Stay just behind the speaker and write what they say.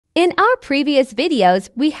In our previous videos,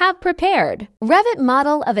 we have prepared Revit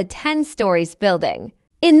model of a 10 stories building.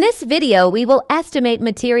 In this video, we will estimate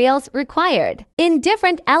materials required in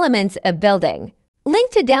different elements of building.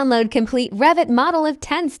 Link to download complete Revit model of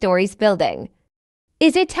 10 stories building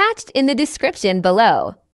is attached in the description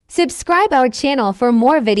below. Subscribe our channel for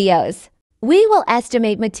more videos. We will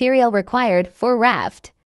estimate material required for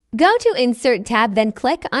Raft. Go to Insert tab, then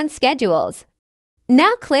click on Schedules.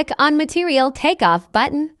 Now click on Material Takeoff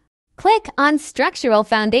button. Click on Structural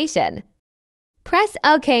Foundation. Press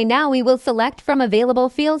OK. Now we will select from available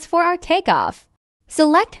fields for our takeoff.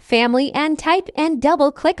 Select Family and Type and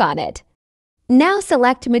double-click on it. Now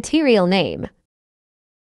select Material Name.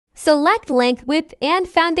 Select Length, Width, and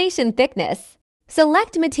Foundation Thickness.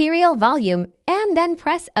 Select Material Volume and then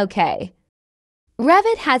press OK.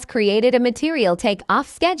 Revit has created a material takeoff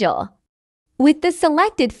schedule. With the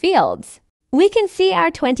selected fields, we can see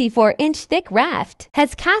our 24-inch thick raft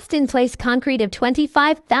has cast in place concrete of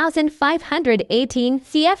 25,518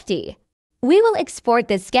 CFT. We will export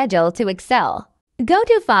this schedule to Excel. Go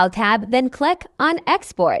to File tab, then click on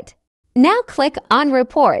Export. Now click on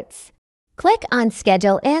Reports. Click on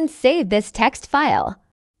Schedule and save this text file.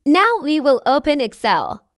 Now we will open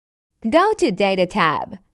Excel. Go to Data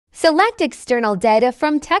tab. Select External Data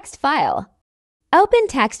from Text File. Open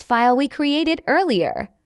text file we created earlier.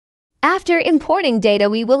 After importing data,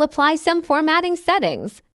 we will apply some formatting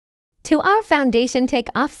settings to our foundation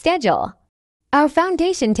takeoff schedule. Our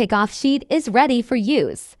foundation takeoff sheet is ready for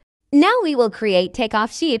use. Now we will create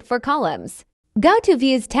takeoff sheet for columns. Go to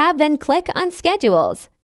Views tab, then click on Schedules.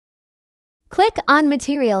 Click on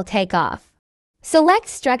Material Takeoff. Select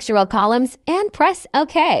Structural Columns and press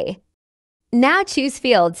OK. Now choose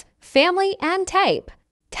fields, Family and Type.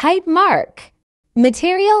 Type Mark,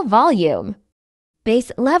 Material Volume,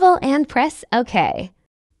 Base Level and press OK.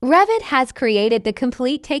 Revit has created the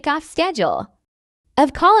complete takeoff schedule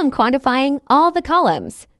of column quantifying all the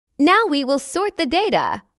columns. Now we will sort the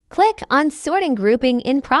data. Click on Sorting Grouping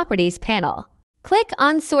in Properties panel. Click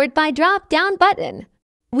on Sort by drop-down button.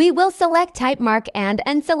 We will select Type Mark and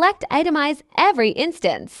select Itemize every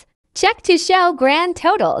instance. Check to show grand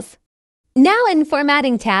totals. Now in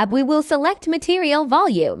Formatting tab, we will select Material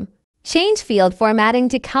Volume. Change field formatting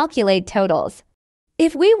to calculate totals.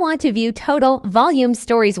 If we want to view total volume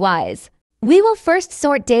stories-wise, we will first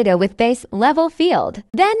sort data with base level field.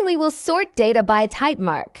 Then we will sort data by type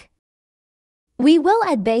mark. We will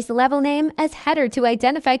add base level name as header to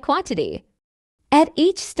identify quantity at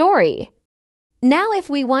each story. Now if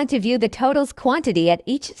we want to view the totals quantity at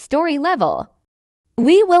each story level,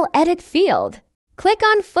 we will edit field. Click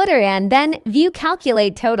on footer and then view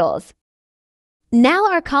calculate totals.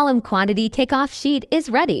 Now our column quantity takeoff sheet is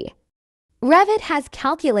ready. Revit has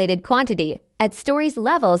calculated quantity at stories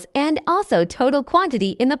levels and also total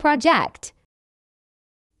quantity in the project.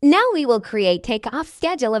 Now we will create takeoff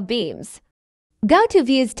schedule of beams. Go to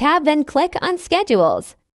Views tab, then click on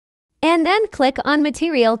Schedules, and then click on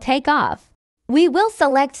Material Takeoff. We will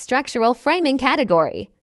select Structural Framing category.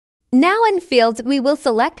 Now in Fields, we will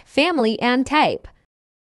select Family and Type.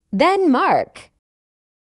 Then Mark,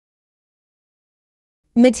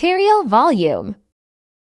 Material Volume,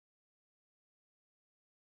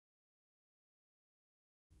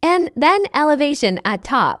 and then Elevation at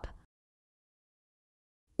top.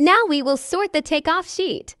 Now we will sort the takeoff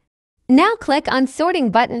sheet. Now click on Sorting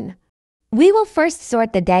button. We will first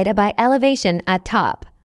sort the data by elevation at top.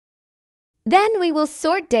 Then we will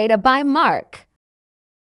sort data by mark.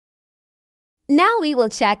 Now we will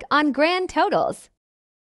check on grand totals.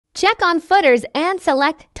 Check on footers and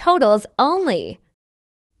select Totals Only.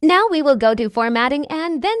 Now we will go to Formatting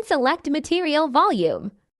and then select Material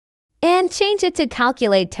Volume and change it to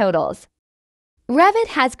Calculate Totals. Revit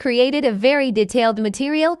has created a very detailed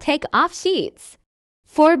material takeoff sheets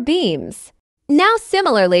for beams. Now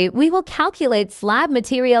similarly, we will calculate slab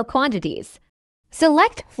material quantities.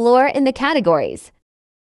 Select Floor in the categories.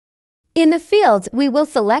 In the fields, we will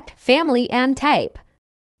select Family and Type,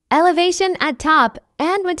 Elevation at top,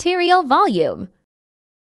 and Material Volume.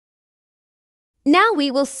 Now we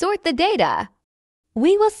will sort the data.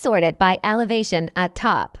 We will sort it by elevation at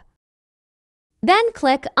top. Then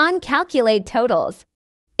click on Calculate Totals.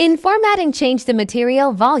 In Formatting, change the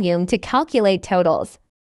Material Volume to Calculate Totals.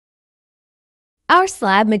 Our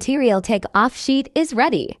slab material takeoff sheet is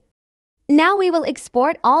ready. Now we will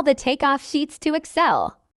export all the takeoff sheets to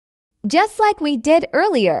Excel, just like we did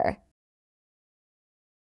earlier.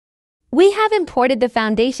 We have imported the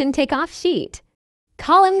foundation takeoff sheet,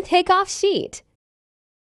 column takeoff sheet,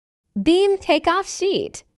 beam takeoff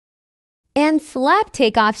sheet, and slab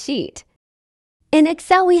takeoff sheet. In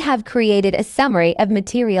Excel, we have created a summary of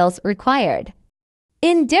materials required.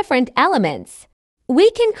 In different elements,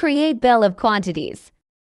 we can create bill of quantities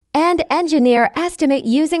and engineer estimate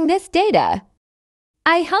using this data.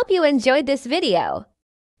 I hope you enjoyed this video.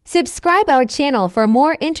 Subscribe our channel for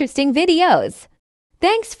more interesting videos.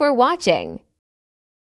 Thanks for watching.